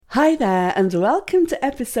Hi there, and welcome to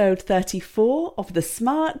episode 34 of the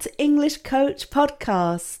Smart English Coach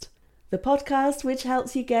podcast, the podcast which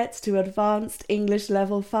helps you get to advanced English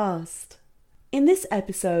level fast. In this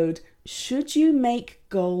episode, should you make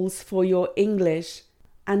goals for your English,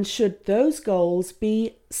 and should those goals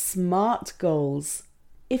be SMART goals?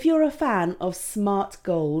 If you're a fan of SMART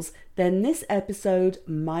goals, then this episode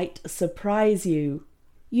might surprise you.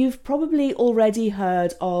 You've probably already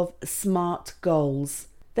heard of SMART goals.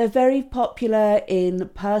 They're very popular in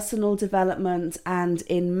personal development and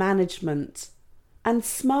in management. And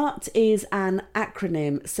SMART is an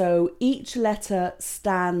acronym, so each letter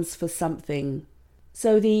stands for something.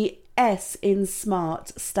 So the S in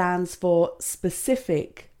SMART stands for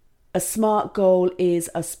specific. A SMART goal is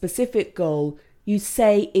a specific goal. You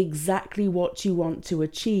say exactly what you want to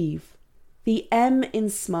achieve. The M in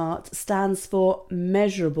SMART stands for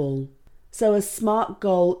measurable. So a SMART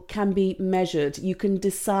goal can be measured. You can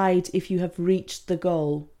decide if you have reached the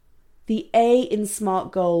goal. The A in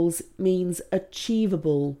SMART goals means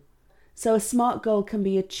achievable. So a SMART goal can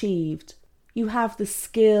be achieved. You have the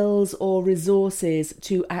skills or resources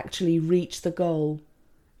to actually reach the goal.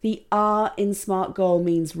 The R in SMART goal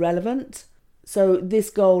means relevant. So this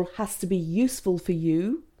goal has to be useful for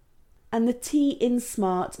you. And the T in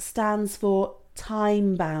SMART stands for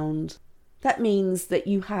time bound. That means that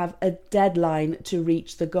you have a deadline to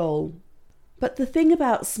reach the goal. But the thing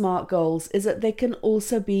about SMART goals is that they can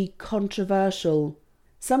also be controversial.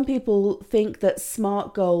 Some people think that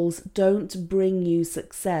SMART goals don't bring you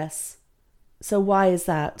success. So why is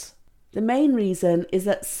that? The main reason is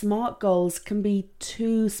that SMART goals can be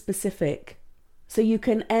too specific. So you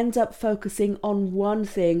can end up focusing on one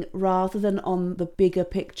thing rather than on the bigger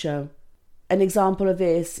picture. An example of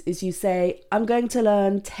this is you say, I'm going to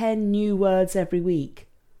learn 10 new words every week,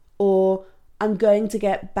 or I'm going to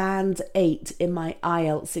get band 8 in my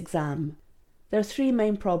IELTS exam. There are three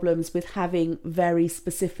main problems with having very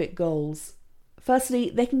specific goals. Firstly,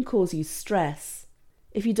 they can cause you stress.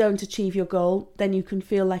 If you don't achieve your goal, then you can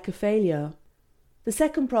feel like a failure. The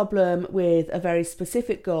second problem with a very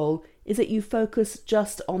specific goal is that you focus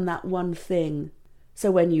just on that one thing. So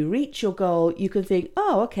when you reach your goal, you can think,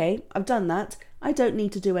 oh, okay, I've done that. I don't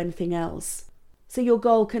need to do anything else. So your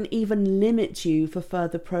goal can even limit you for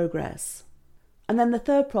further progress. And then the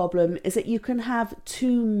third problem is that you can have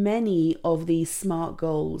too many of these SMART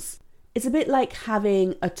goals. It's a bit like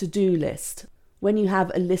having a to-do list when you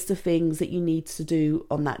have a list of things that you need to do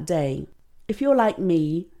on that day. If you're like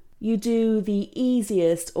me, you do the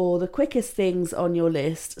easiest or the quickest things on your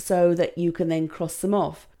list so that you can then cross them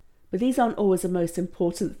off. But these aren't always the most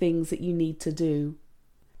important things that you need to do.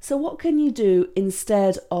 So what can you do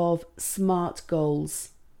instead of SMART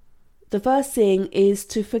goals? The first thing is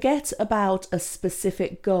to forget about a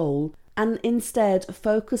specific goal and instead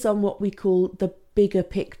focus on what we call the bigger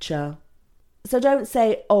picture. So don't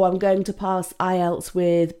say, oh, I'm going to pass IELTS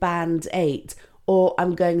with band 8, or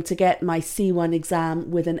I'm going to get my C1 exam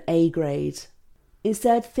with an A grade.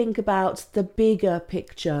 Instead, think about the bigger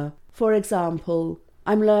picture. For example,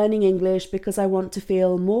 I'm learning English because I want to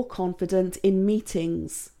feel more confident in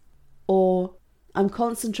meetings. Or I'm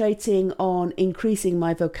concentrating on increasing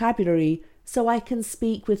my vocabulary so I can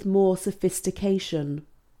speak with more sophistication.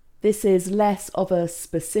 This is less of a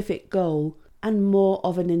specific goal and more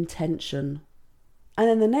of an intention. And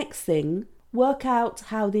then the next thing, work out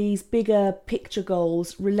how these bigger picture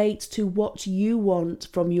goals relate to what you want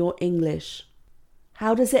from your English.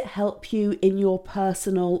 How does it help you in your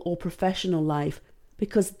personal or professional life?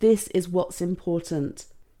 Because this is what's important.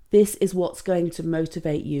 This is what's going to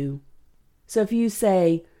motivate you. So if you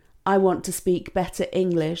say, I want to speak better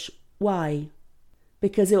English, why?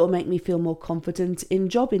 Because it will make me feel more confident in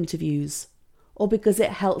job interviews, or because it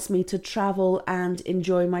helps me to travel and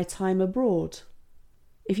enjoy my time abroad.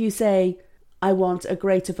 If you say, I want a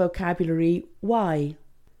greater vocabulary, why?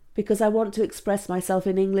 Because I want to express myself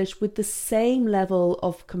in English with the same level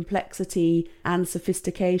of complexity and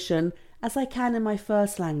sophistication as I can in my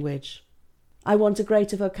first language. I want a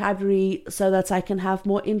greater vocabulary so that I can have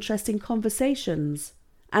more interesting conversations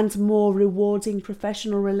and more rewarding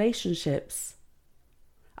professional relationships.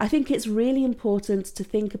 I think it's really important to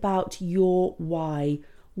think about your why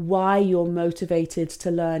you're motivated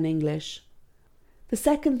to learn English. The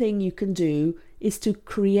second thing you can do is to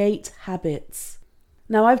create habits.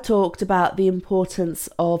 Now, I've talked about the importance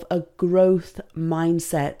of a growth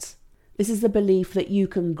mindset. This is the belief that you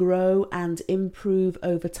can grow and improve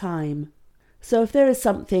over time. So if there is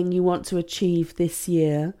something you want to achieve this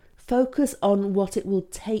year, focus on what it will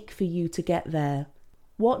take for you to get there.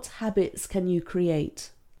 What habits can you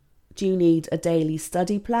create? Do you need a daily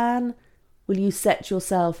study plan? Will you set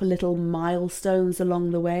yourself little milestones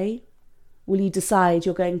along the way? Will you decide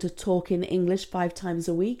you're going to talk in English 5 times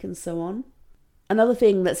a week and so on? Another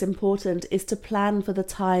thing that's important is to plan for the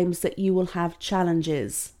times that you will have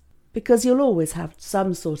challenges, because you'll always have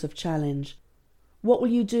some sort of challenge. What will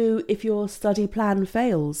you do if your study plan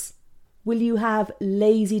fails? Will you have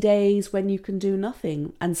lazy days when you can do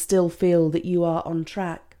nothing and still feel that you are on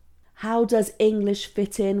track? How does English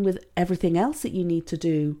fit in with everything else that you need to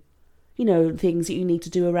do? You know, things that you need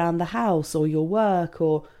to do around the house or your work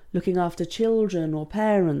or looking after children or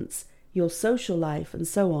parents, your social life and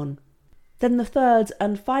so on. Then the third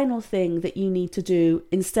and final thing that you need to do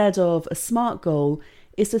instead of a SMART goal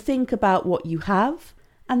is to think about what you have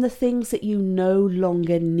and the things that you no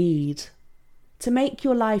longer need. To make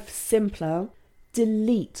your life simpler,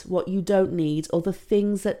 delete what you don't need or the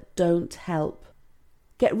things that don't help.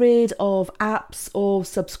 Get rid of apps or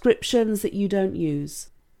subscriptions that you don't use.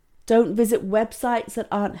 Don't visit websites that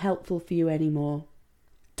aren't helpful for you anymore.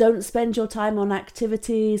 Don't spend your time on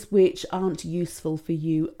activities which aren't useful for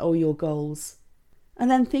you or your goals. And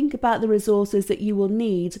then think about the resources that you will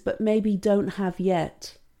need but maybe don't have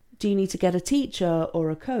yet. Do you need to get a teacher or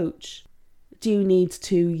a coach? Do you need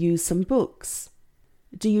to use some books?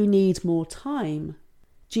 Do you need more time?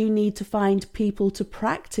 Do you need to find people to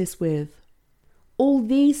practice with? All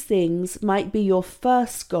these things might be your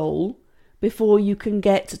first goal before you can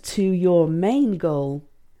get to your main goal.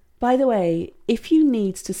 By the way, if you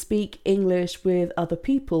need to speak English with other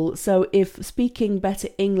people, so if speaking better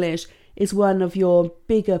English is one of your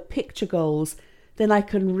bigger picture goals, then I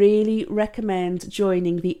can really recommend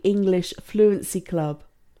joining the English Fluency Club.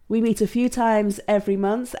 We meet a few times every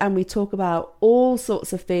month and we talk about all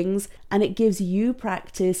sorts of things, and it gives you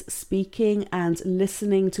practice speaking and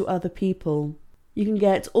listening to other people. You can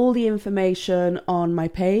get all the information on my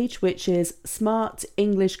page, which is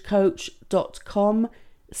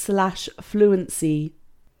smartenglishcoach.com/fluency,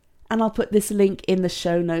 and I'll put this link in the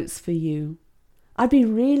show notes for you. I'd be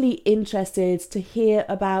really interested to hear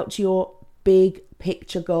about your big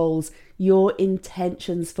picture goals, your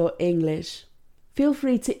intentions for English. Feel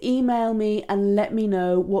free to email me and let me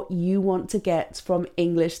know what you want to get from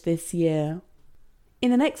English this year. In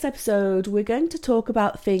the next episode, we're going to talk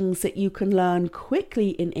about things that you can learn quickly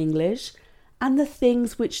in English and the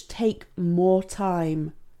things which take more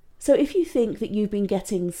time. So if you think that you've been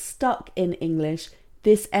getting stuck in English,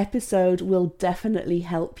 this episode will definitely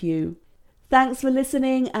help you. Thanks for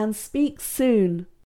listening and speak soon.